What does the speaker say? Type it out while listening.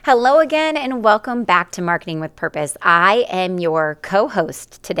Hello again and welcome back to Marketing with Purpose. I am your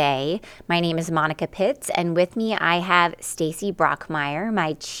co-host today. My name is Monica Pitts, and with me I have Stacy Brockmeyer,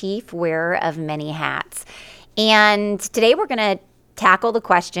 my chief wearer of many hats. And today we're going to tackle the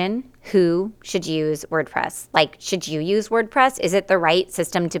question, who should use WordPress? Like, should you use WordPress? Is it the right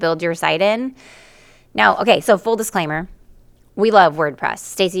system to build your site in? Now, okay, so full disclaimer, we love WordPress.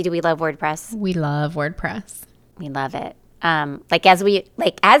 Stacy, do we love WordPress? We love WordPress. We love it.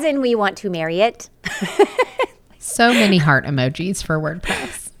 As in we want to marry it. So many heart emojis for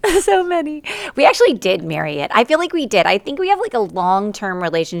WordPress. So many. We actually did marry it. I feel like we did. I think we have like a long-term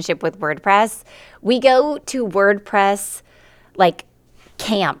relationship with WordPress. We go to WordPress like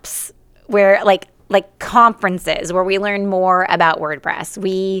camps where like conferences where we learn more about WordPress.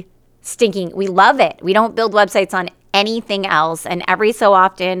 We love it. We don't build websites on anything else. And every so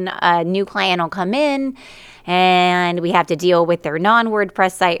often a new client will come in and we have to deal with their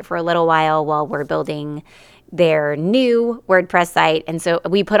non-WordPress site for a little while we're building their new WordPress site. And so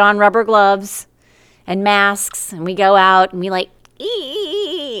we put on rubber gloves and masks and we go out and we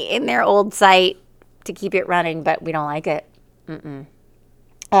in their old site to keep it running, but we don't like it.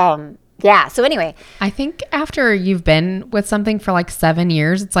 So anyway. I think after you've been with something for like 7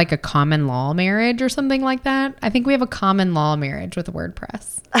 years, it's like a common law marriage or something like that. I think we have a common law marriage with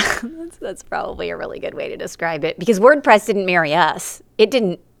WordPress. That's probably a really good way to describe it, because WordPress didn't marry us. It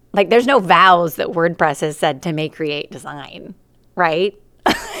didn't, there's no vows that WordPress has said to make, create, design, right?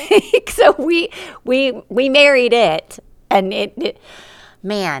 So we married it, and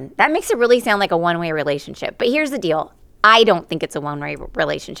man, that makes it really sound like a one-way relationship. But here's the deal. I don't think it's a one-way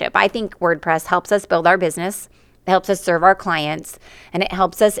relationship. I think WordPress helps us build our business, it helps us serve our clients, and it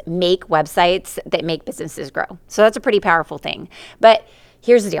helps us make websites that make businesses grow. So that's a pretty powerful thing. But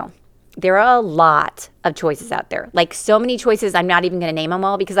here's the deal. There are a lot of choices out there. Like, so many choices, I'm not even going to name them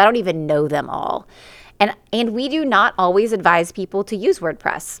all because I don't even know them all. And we do not always advise people to use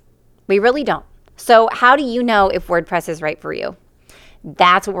WordPress. We really don't. So how do you know if WordPress is right for you?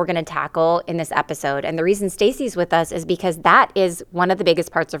 That's what we're going to tackle in this episode. And the reason Stacy's with us is because that is one of the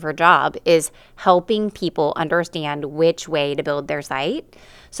biggest parts of her job, is helping people understand which way to build their site,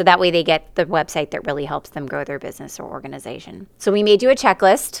 so that way they get the website that really helps them grow their business or organization. So we made you a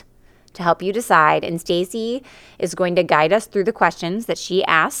checklist to help you decide, and Stacy is going to guide us through the questions that she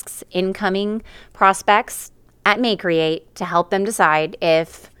asks incoming prospects at MayCreate to help them decide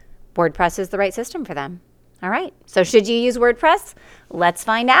if WordPress is the right system for them. All right, so should you use WordPress? Let's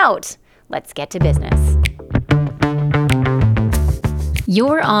find out. Let's get to business.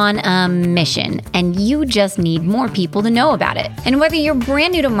 You're on a mission, and you just need more people to know about it. And whether you're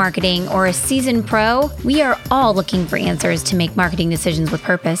brand new to marketing or a seasoned pro, we are all looking for answers to make marketing decisions with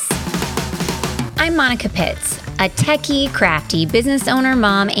purpose. I'm Monica Pitts, a techie, crafty business owner,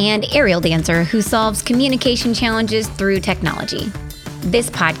 mom, and aerial dancer who solves communication challenges through technology.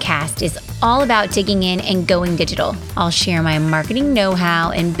 This podcast is all about digging in and going digital. I'll share my marketing know-how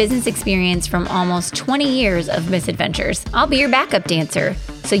and business experience from almost 20 years of misadventures. I'll be your backup dancer,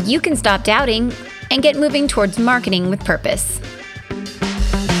 so you can stop doubting and get moving towards marketing with purpose.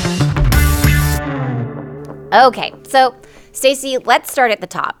 Okay, so Stacy, let's start at the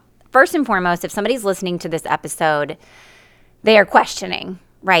top. First and foremost, if somebody's listening to this episode, they are questioning,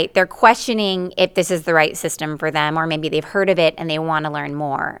 right? They're questioning if this is the right system for them, or maybe they've heard of it and they want to learn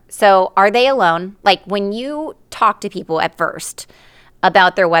more. So are they alone? Like, when you talk to people at first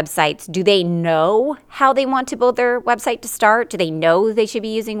about their websites, do they know how they want to build their website to start? Do they know they should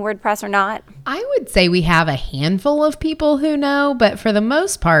be using WordPress or not? I would say we have a handful of people who know, but for the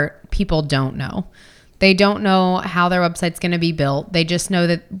most part, people don't know. They don't know how their website's going to be built. They just know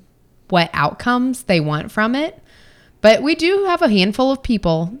that what outcomes they want from it. But we do have a handful of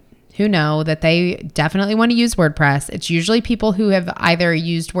people who know that they definitely want to use WordPress. It's usually people who have either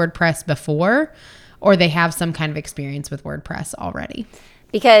used WordPress before or they have some kind of experience with WordPress already.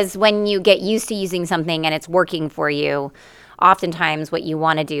 Because when you get used to using something and it's working for you, oftentimes what you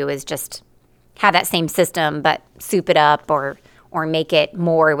want to do is just have that same system but soup it up or make it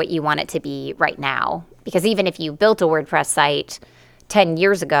more what you want it to be right now. Because even if you built a WordPress site 10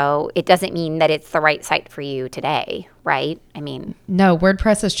 years ago, it doesn't mean that it's the right site for you today, right? I mean, no,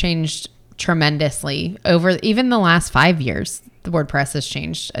 WordPress has changed tremendously over even the last 5 years. The WordPress has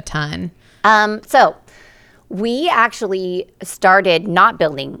changed a ton. So we actually started not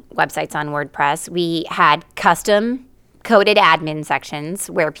building websites on WordPress. We had custom coded admin sections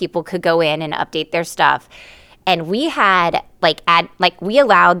where people could go in and update their stuff. And we had we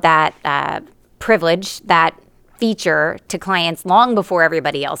allowed that privilege, that feature to clients long before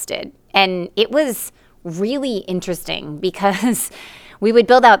everybody else did. And it was really interesting because we would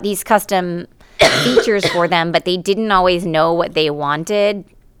build out these custom features for them, but they didn't always know what they wanted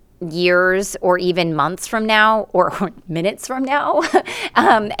years or even months from now or minutes from now.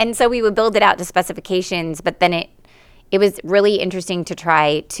 And so we would build it out to specifications, but then it was really interesting to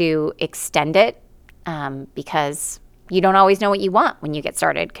try to extend it because you don't always know what you want when you get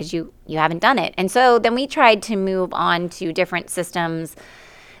started because you haven't done it. And so then we tried to move on to different systems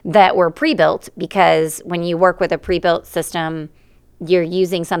that were pre-built, because when you work with a pre-built system, you're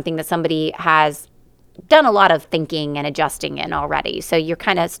using something that somebody has done a lot of thinking and adjusting in already. So you're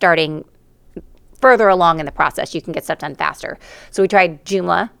kind of starting further along in the process. You can get stuff done faster. So we tried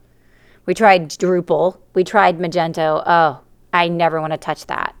Joomla. We tried Drupal. We tried Magento. Oh, I never want to touch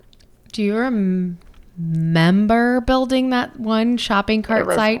that. Do you remember building that one shopping cart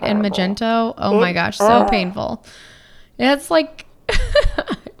site in Magento? Oh my gosh, so painful. It's like...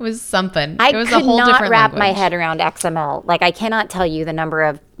 It was something. It was a whole different language. I could not wrap my head around XML. Like, I cannot tell you the number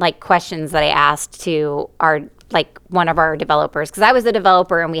of like questions that I asked to one of our developers, because I was a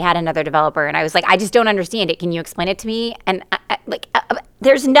developer and we had another developer, and I was like, I just don't understand it. Can you explain it to me? And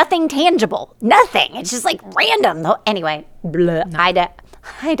there's nothing tangible, nothing. It's just like random. Anyway, no. I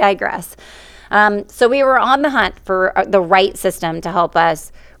digress. So we were on the hunt for the right system to help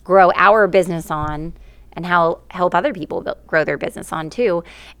us grow our business on, and help other people grow their business on too.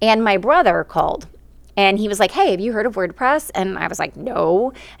 And my brother called and he was like, hey, have you heard of WordPress? And I was like,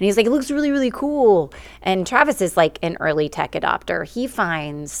 no. And he's like, it looks really, really cool. And Travis is like an early tech adopter. He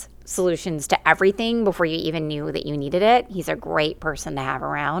finds solutions to everything before you even knew that you needed it. He's a great person to have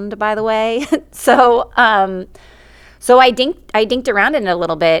around, by the way. So I dinked around in it a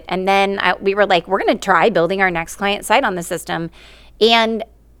little bit. And then we were like, we're going to try building our next client site on the system. And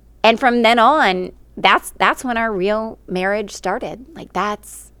from then on, that's when our real marriage started. Like,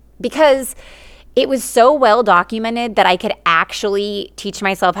 that's because it was so well documented that I could actually teach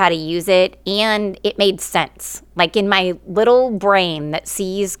myself how to use it, and it made sense. Like, in my little brain that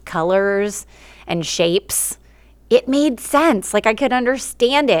sees colors and shapes, it made sense. Like, I could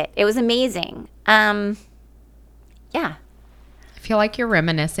understand it. It was amazing. Yeah. I feel like you're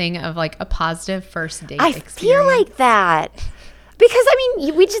reminiscing of like a positive first date experience. I feel like that. Because, I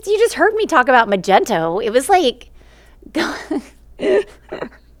mean, you just heard me talk about Magento. It was like...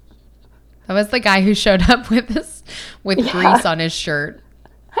 That was the guy who showed up with grease on his shirt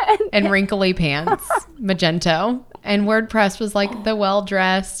and wrinkly pants. Magento. And WordPress was like the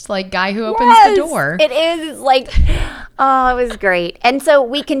well-dressed like guy who opens the door. It is. Like, oh, it was great. And so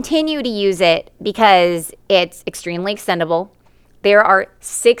we continue to use it because it's extremely extendable. There are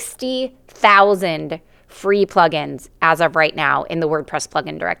 60,000 free plugins as of right now in the WordPress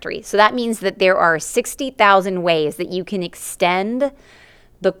plugin directory. So that means that there are 60,000 ways that you can extend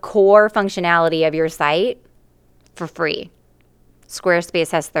the core functionality of your site for free.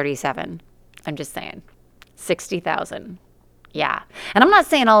 Squarespace has 37. I'm just saying. 60,000. Yeah. And I'm not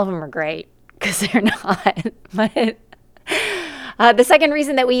saying all of them are great, because they're not. But the second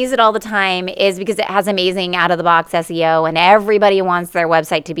reason that we use it all the time is because it has amazing out-of-the-box SEO, and everybody wants their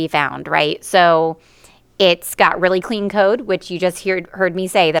website to be found, right? So it's got really clean code, which you just heard me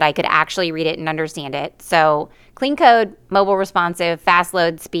say that I could actually read it and understand it. So clean code, mobile responsive, fast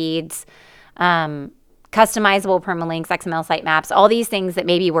load speeds, customizable permalinks, XML sitemaps, all these things that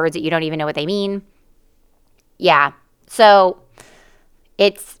may be words that you don't even know what they mean. Yeah. So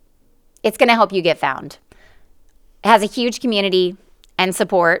it's going to help you get found. It has a huge community and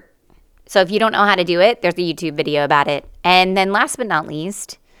support. So if you don't know how to do it, there's a YouTube video about it. And then last but not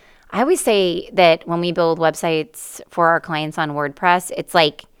least, I always say that when we build websites for our clients on WordPress, it's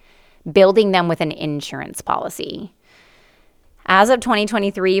like building them with an insurance policy. As of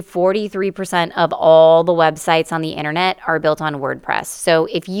 2023, 43% of all the websites on the internet are built on WordPress. So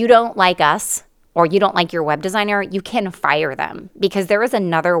if you don't like us or you don't like your web designer, you can fire them, because there is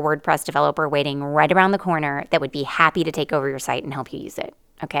another WordPress developer waiting right around the corner that would be happy to take over your site and help you use it.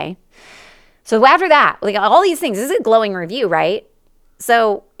 Okay? So after that, like all these things, this is a glowing review, right?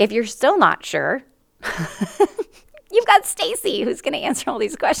 So if you're still not sure, you've got Stacy who's going to answer all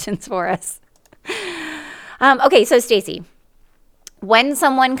these questions for us. Okay, so Stacy, when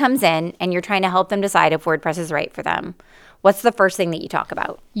someone comes in and you're trying to help them decide if WordPress is right for them, what's the first thing that you talk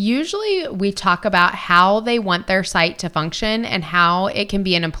about? Usually we talk about how they want their site to function and how it can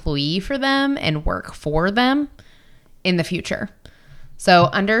be an employee for them and work for them in the future. So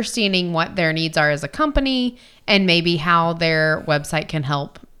understanding what their needs are as a company and maybe how their website can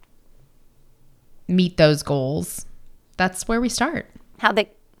help meet those goals. That's where we start. And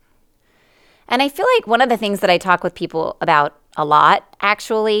I feel like one of the things that I talk with people about a lot,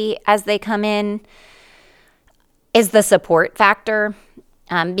 actually, as they come in, is the support factor.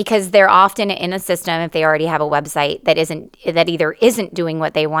 because they're often in a system, if they already have a website that either isn't doing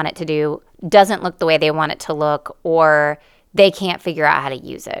what they want it to do, doesn't look the way they want it to look, or they can't figure out how to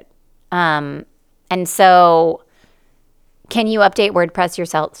use it. And so can you update WordPress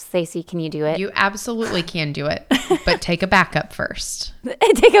yourself, Stacey? Can you do it? You absolutely can do it, but take a backup first.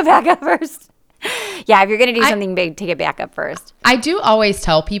 Take a backup first. Yeah, if you're going to do something big, take a backup first. I do always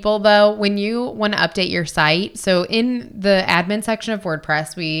tell people, though, when you want to update your site, so in the admin section of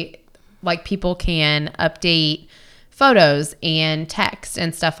WordPress, people can update photos and text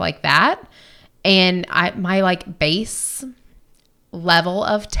and stuff like that. And my base level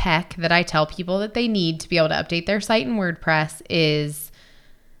of tech that I tell people that they need to be able to update their site in WordPress is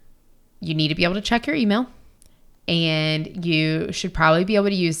you need to be able to check your email. And you should probably be able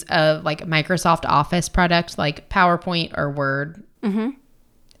to use a Microsoft Office product like PowerPoint or Word,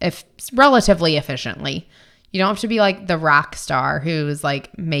 if relatively efficiently. You don't have to be like the rock star who's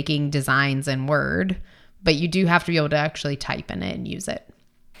making designs in Word, but you do have to be able to actually type in it and use it.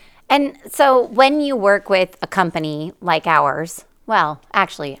 And so when you work with a company like ours, well,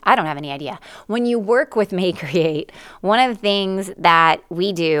 actually, I don't have any idea. When you work with MakeCreate, one of the things that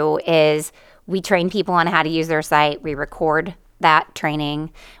we do is we train people on how to use their site. We record that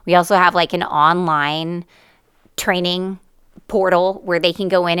training. We also have an online training portal where they can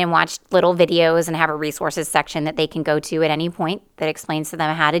go in and watch little videos and have a resources section that they can go to at any point that explains to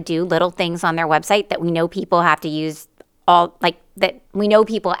them how to do little things on their website that we know people have to use that we know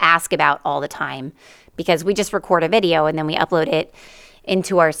people ask about all the time, because we just record a video and then we upload it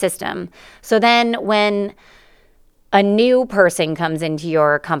into our system. So then when a new person comes into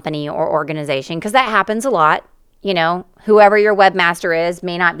your company or organization, because that happens a lot, whoever your webmaster is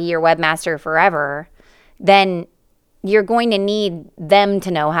may not be your webmaster forever, then you're going to need them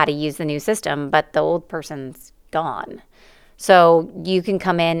to know how to use the new system, but the old person's gone. So you can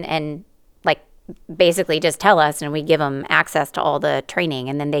come in and basically just tell us, and we give them access to all the training,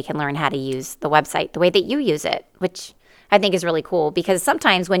 and then they can learn how to use the website the way that you use it, which I think is really cool, because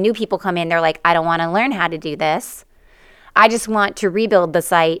sometimes when new people come in, they're like, I don't want to learn how to do this. I just want to rebuild the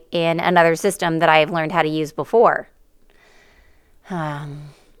site in another system that I've learned how to use before. How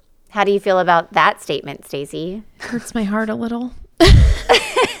do you feel about that statement, Stacey? Hurts my heart a little.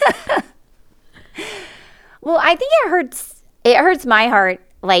 Well, I think it hurts my heart,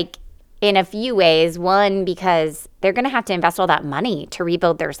 in a few ways. One, because they're going to have to invest all that money to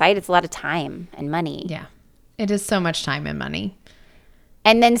rebuild their site. It's a lot of time and money. Yeah, it is so much time and money.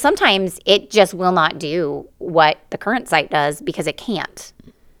 And then sometimes it just will not do what the current site does because it can't,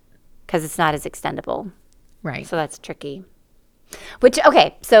 because it's not as extendable. Right. So that's tricky. So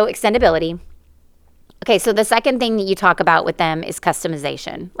extendability. Okay, so the second thing that you talk about with them is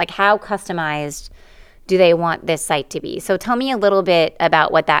customization. How customized do they want this site to be? So tell me a little bit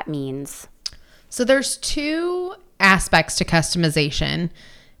about what that means. So there's two aspects to customization.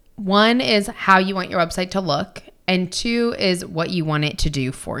 One is how you want your website to look, and two is what you want it to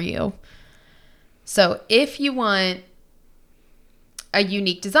do for you. So if you want a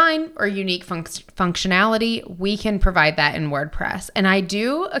unique design or unique functionality, we can provide that in WordPress. And I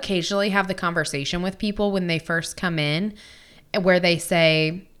do occasionally have the conversation with people when they first come in where they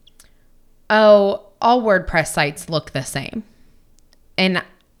say, oh, all WordPress sites look the same. And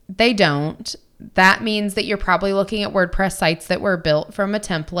they don't. That means that you're probably looking at WordPress sites that were built from a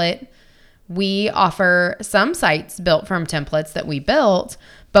template. We offer some sites built from templates that we built,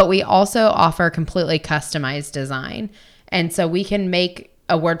 but we also offer completely customized design. And so we can make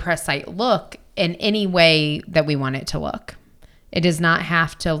a WordPress site look in any way that we want it to look. It does not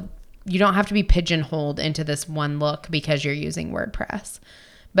have to, you don't have to be pigeonholed into this one look because you're using WordPress.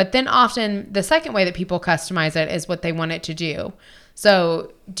 But then often the second way that people customize it is what they want it to do.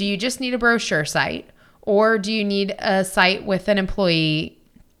 So do you just need a brochure site, or do you need a site with an employment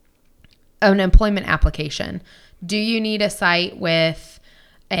application? Do you need a site with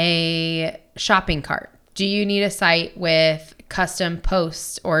a shopping cart? Do you need a site with custom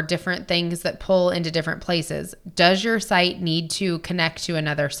posts or different things that pull into different places? Does your site need to connect to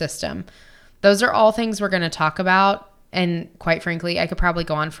another system? Those are all things we're going to talk about. And quite frankly, I could probably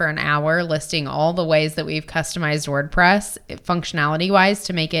go on for an hour listing all the ways that we've customized WordPress functionality-wise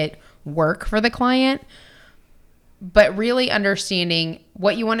to make it work for the client. But really understanding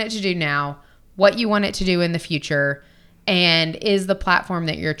what you want it to do now, what you want it to do in the future, and is the platform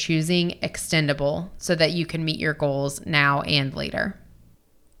that you're choosing extendable so that you can meet your goals now and later?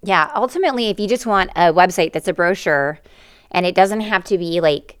 Yeah, ultimately, if you just want a website that's a brochure and it doesn't have to be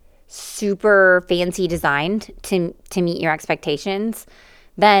super fancy designed to meet your expectations,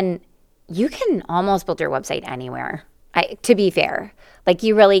 then you can almost build your website anywhere. To be fair, like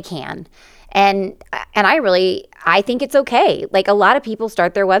you really can. And I think it's okay. Like a lot of people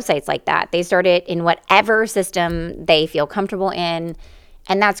start their websites like that. They start it in whatever system they feel comfortable in,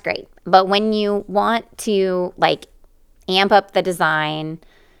 and that's great. But when you want to like amp up the design,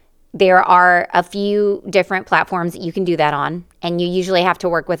 there are a few different platforms that you can do that on, and you usually have to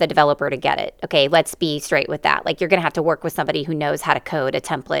work with a developer to get it. Okay, let's be straight with that. Like you're going to have to work with somebody who knows how to code a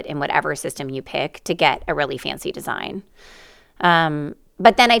template in whatever system you pick to get a really fancy design.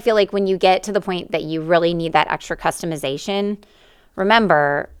 But then I feel like when you get to the point that you really need that extra customization,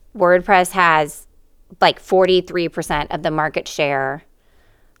 remember, WordPress has like 43% of the market share.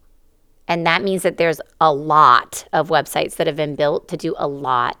 And that means that there's a lot of websites that have been built to do a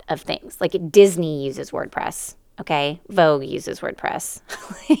lot of things. Like Disney uses WordPress, okay? Vogue uses WordPress.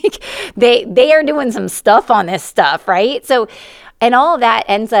 Like they are doing some stuff on this stuff, right? So, and all of that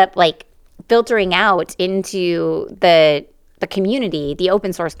ends up like filtering out into the community, the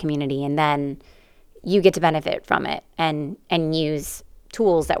open source community, and then you get to benefit from it and use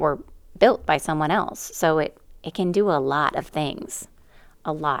tools that were built by someone else. So it can do a lot of things.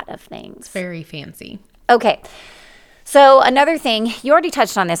 A lot of things. It's very fancy. Okay. So another thing, you already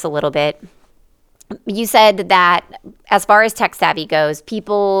touched on this a little bit. You said that as far as tech savvy goes,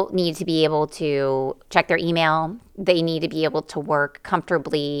 people need to be able to check their email. They need to be able to work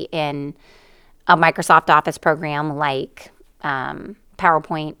comfortably in a Microsoft Office program like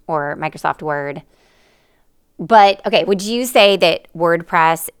PowerPoint or Microsoft Word. But okay, would you say that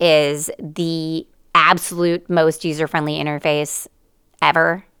WordPress is the absolute most user-friendly interface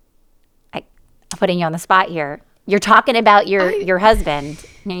ever? I'm putting you on the spot here. You're talking about your husband,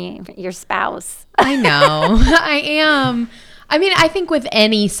 your spouse. I know. I am. I mean, I think with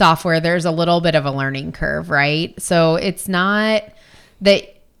any software, there's a little bit of a learning curve, right? So it's not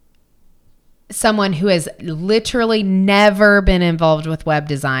that someone who has literally never been involved with web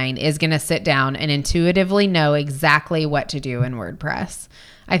design is going to sit down and intuitively know exactly what to do in WordPress.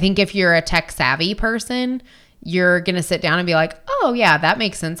 I think if you're a tech savvy person, you're going to sit down and be like, oh yeah, that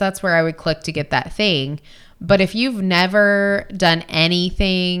makes sense. That's where I would click to get that thing. But if you've never done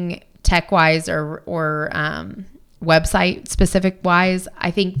anything tech-wise or website specific wise,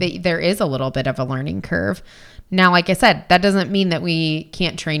 I think that there is a little bit of a learning curve. Now, like I said, that doesn't mean that we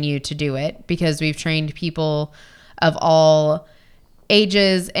can't train you to do it, because we've trained people of all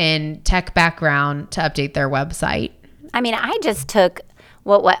ages and tech background to update their website. I mean, I just took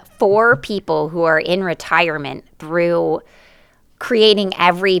 4 people who are in retirement through creating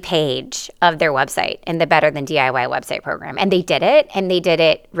every page of their website in the Better Than DIY website program. And they did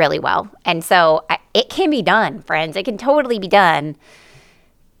it really well. And so it can be done, friends. It can totally be done.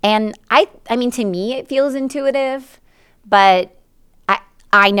 And I mean, to me, it feels intuitive, but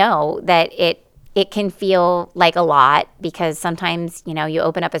I know that it can feel like a lot, because sometimes, you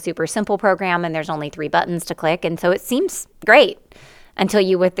open up a super simple program and there's only 3 buttons to click. And so it seems great until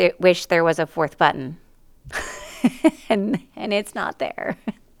you wish there was a 4th button and it's not there.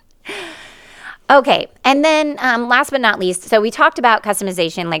 Okay. And then last but not least, so we talked about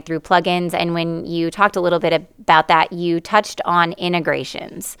customization like through plugins. And when you talked a little bit about that, you touched on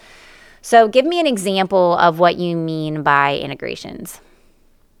integrations. So give me an example of what you mean by integrations.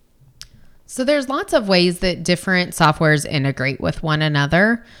 So there's lots of ways that different softwares integrate with one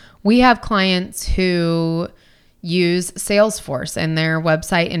another. We have clients who use Salesforce and their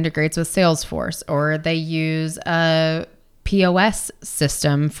website integrates with Salesforce, or they use a POS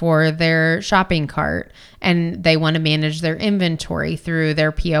system for their shopping cart and they want to manage their inventory through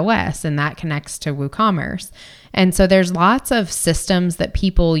their POS, and that connects to WooCommerce. And so there's lots of systems that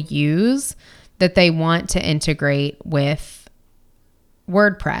people use that they want to integrate with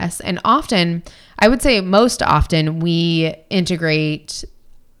WordPress. And often, I would say most often, we integrate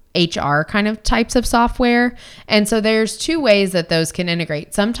HR kind of types of software. And so there's 2 ways that those can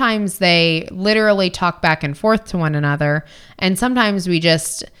integrate. Sometimes they literally talk back and forth to one another. And sometimes we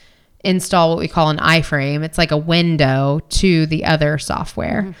just install what we call an iframe. It's like a window to the other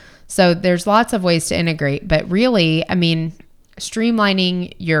software. Mm-hmm. So there's lots of ways to integrate. But really, I mean,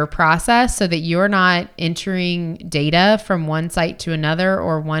 streamlining your process so that you're not entering data from one site to another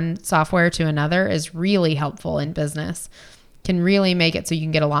or one software to another is really helpful in business. Can really make it so you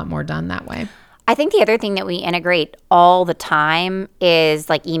can get a lot more done that way. I think the other thing that we integrate all the time is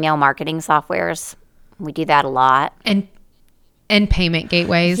like email marketing softwares. We do that a lot. And payment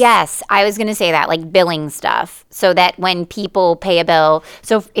gateways. Yes, I was going to say that, like billing stuff, so that when people pay a bill,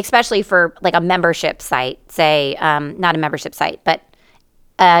 so especially for like a membership site, say, not a membership site, but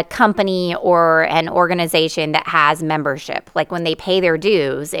a company or an organization that has membership. Like when they pay their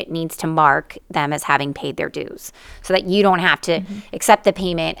dues, it needs to mark them as having paid their dues so that you don't have to accept the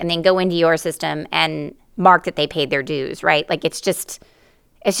payment and then go into your system and mark that they paid their dues, right? Like it's just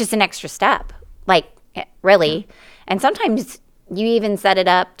an extra step, like really. And sometimes you even set it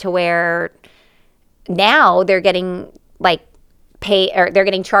up to where now they're getting like they're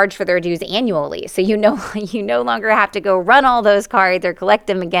getting charged for their dues annually. So you no longer have to go run all those cards or collect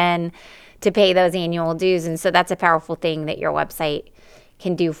them again to pay those annual dues. And so that's a powerful thing that your website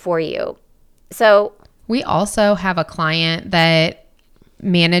can do for you. So we also have a client that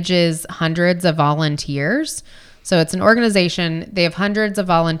manages hundreds of volunteers. So it's an organization, they have hundreds of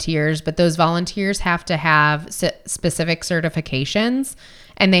volunteers, but those volunteers have to have specific certifications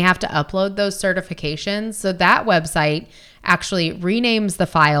and they have to upload those certifications. So that website actually renames the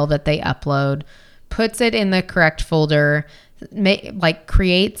file that they upload, puts it in the correct folder,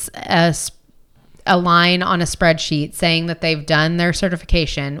 creates a line on a spreadsheet saying that they've done their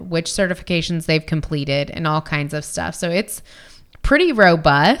certification, which certifications they've completed, and all kinds of stuff. So it's pretty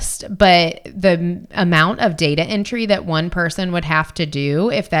robust, but the amount of data entry that one person would have to do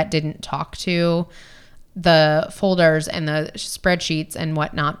if that didn't talk to the folders and the spreadsheets and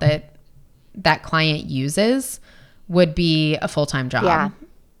whatnot that client uses would be a full-time job.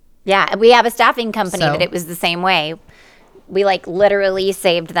 Yeah. We have a staffing company that it was the same way. We literally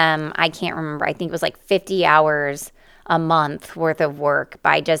saved them, I can't remember, I think it was 50 hours a month worth of work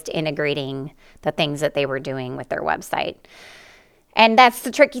by just integrating the things that they were doing with their website. And that's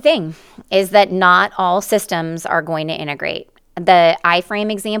the tricky thing, is that not all systems are going to integrate. The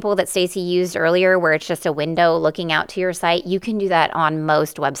iframe example that Stacey used earlier, where it's just a window looking out to your site, you can do that on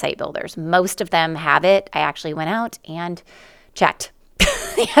most website builders. Most of them have it. I actually went out and checked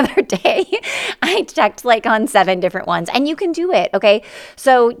the other day. I checked on 7 different ones, and you can do it, okay?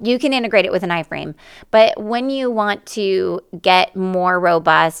 So you can integrate it with an iframe. But when you want to get more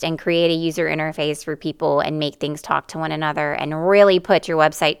robust and create a user interface for people and make things talk to one another and really put your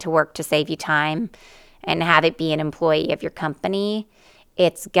website to work to save you time and have it be an employee of your company,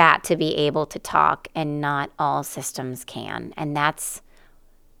 it's got to be able to talk, and not all systems can. And that's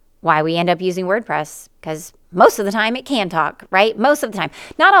why we end up using WordPress, because most of the time it can talk, right? Most of the time.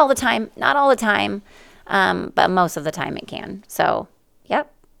 Not all the time, but most of the time it can. So,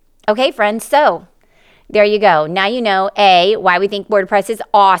 yep. Okay, friends, so there you go. Now you know, A, why we think WordPress is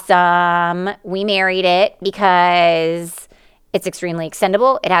awesome. We married it because it's extremely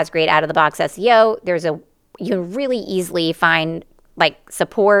extendable. It has great out-of-the-box SEO. You can really easily find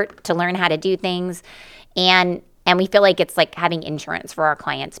support to learn how to do things. And we feel like it's like having insurance for our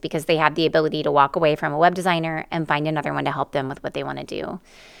clients, because they have the ability to walk away from a web designer and find another one to help them with what they want to do.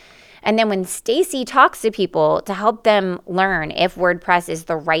 And then when Stacey talks to people to help them learn if WordPress is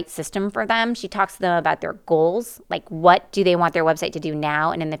the right system for them, she talks to them about their goals, what do they want their website to do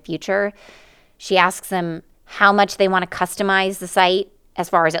now and in the future. She asks them how much they want to customize the site as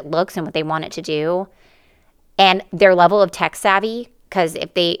far as it looks and what they want it to do, and their level of tech savvy, because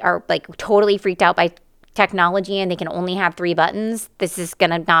if they are totally freaked out by technology and they can only have 3 buttons, this is going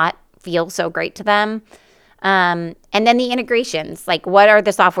to not feel so great to them. And then the integrations, what are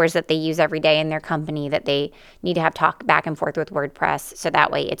the softwares that they use every day in their company that they need to have talk back and forth with WordPress, so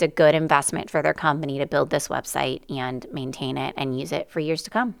that way it's a good investment for their company to build this website and maintain it and use it for years to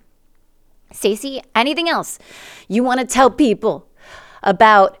come. Stacey, anything else you want to tell people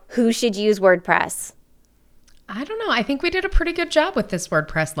about who should use WordPress? I don't know. I think we did a pretty good job with this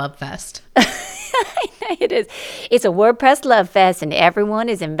WordPress Love Fest. It is. It's a WordPress Love Fest, and everyone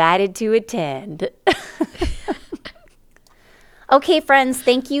is invited to attend. Okay, friends,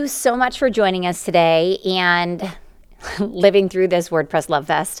 thank you so much for joining us today and living through this WordPress Love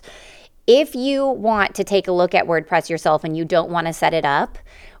Fest. If you want to take a look at WordPress yourself and you don't want to set it up,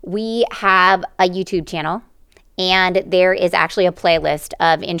 we have a YouTube channel. And there is actually a playlist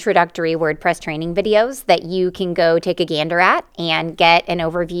of introductory WordPress training videos that you can go take a gander at and get an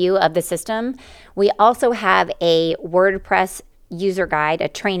overview of the system. We also have a WordPress user guide, a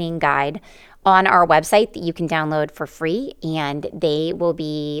training guide on our website that you can download for free, and they will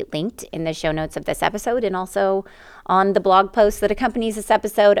be linked in the show notes of this episode and also on the blog post that accompanies this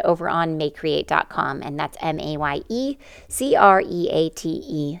episode over on mayecreate.com, and that's MAYECREATE.com.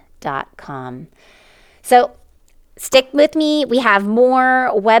 So stick with me. We have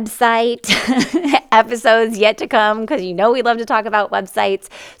more website episodes yet to come, because we love to talk about websites.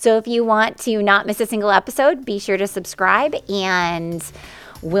 So if you want to not miss a single episode, be sure to subscribe, and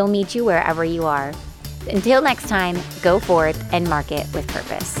we'll meet you wherever you are. Until next time, go forth and market with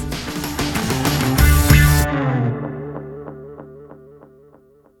purpose.